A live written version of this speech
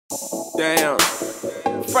Damn,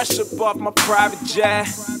 fresh up off my private jet.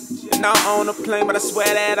 And I'm on a plane, but I swear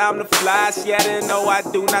that I'm the flyest. Yeah, they know I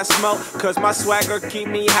do not smoke, cause my swagger keep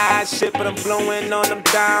me high. Shit, but I'm blowing on them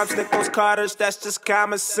dimes. Nick those Carters, that's just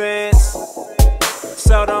common sense.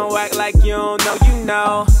 So don't act like you don't know, you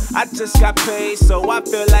know. I just got paid, so I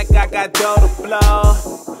feel like I got dough to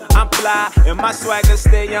blow. I'm fly, and my swagger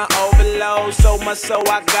stay on overload. So much so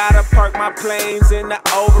I gotta park my planes in the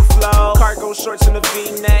overflow. Cargo shorts in the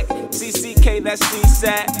V-neck, CCK, that's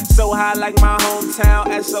D-set. So high like my hometown,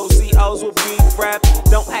 SOCOs will be rep.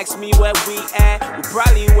 Don't ask me where we at, we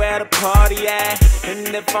probably where the party at.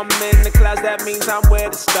 And if I'm in the clouds, that means I'm where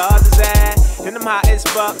the stars is at. And I'm high as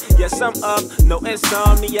fuck, yes I'm up, no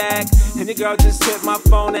insomniac. And the girl just hit my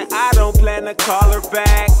phone and I don't plan to call her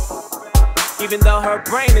back. Even though her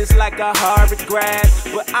brain is like a Harvard grad.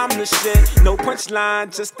 But I'm the shit, no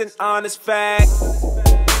punchline, just an honest fact.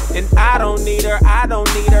 And I don't need her,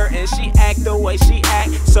 and she act the way she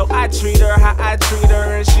act. So I treat her how I treat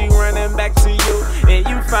her, and she running back to you. And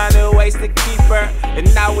you find a ways to keep her, and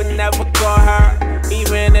I would never call her,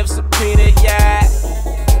 even if subpoenaed, yeah.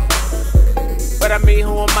 But I mean,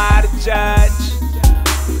 who am I to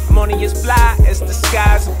judge? I'm only as fly as the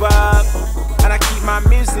skies above. And I keep my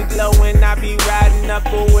music low when I be riding up.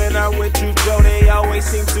 But when I'm with you, Joe, they always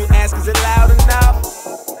seem to ask, is it loud enough?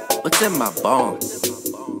 What's in my bones?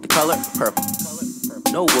 The color purple.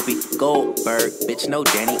 No Whoopi Goldberg, bitch, no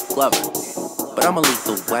Danny Glover. But I'm a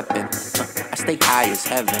lethal weapon. I stay high as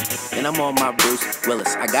heaven. And I'm on my Bruce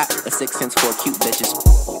Willis. I got a 6 cents for cute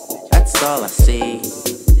bitches. That's all I see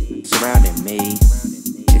surrounding me.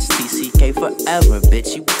 It's TCK forever,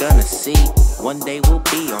 bitch, you gonna see. One day we'll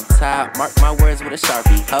be on top, mark my words with a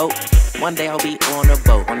Sharpie, ho. One day I'll be on a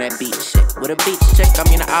boat, on that beach shit. With a beach chick, I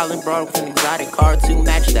mean an island broad with an exotic car to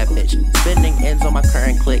match that bitch. Spending ends on my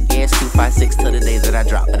current click, yeah, it's 256 till the day that I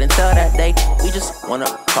drop. But until that day, we just wanna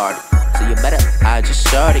party. So you better eye just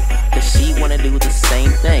shorty, cause she wanna do the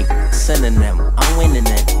same thing. Synonym, I'm winning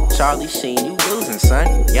it. Charlie Sheen, you losing,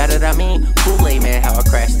 son. Yeah, that I mean, Kool-Aid man, how I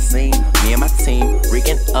crashed the scene. Me and my team,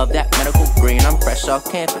 reeking of that medical green. I'm fresh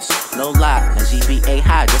off campus, no lie. A GBA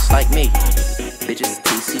high, just like me. Bitches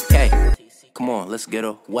TCK. Come on, let's get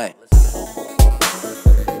away.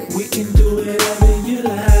 We can do whatever you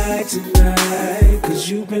like tonight, cause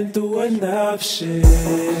you've been through enough shit.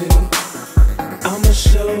 I'ma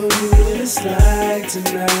show you what it's like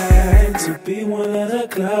tonight to be one of the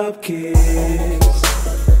club kids.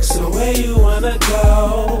 So where you wanna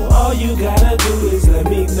go, all you gotta do is let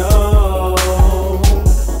me know.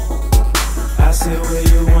 I said where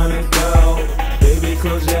you wanna go, baby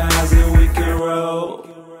close your eyes and we can roll.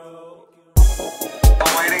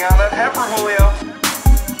 I'm waiting on that heifer, Julio.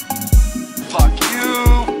 Fuck you.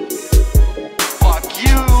 Fuck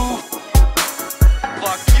you.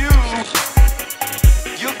 Fuck you.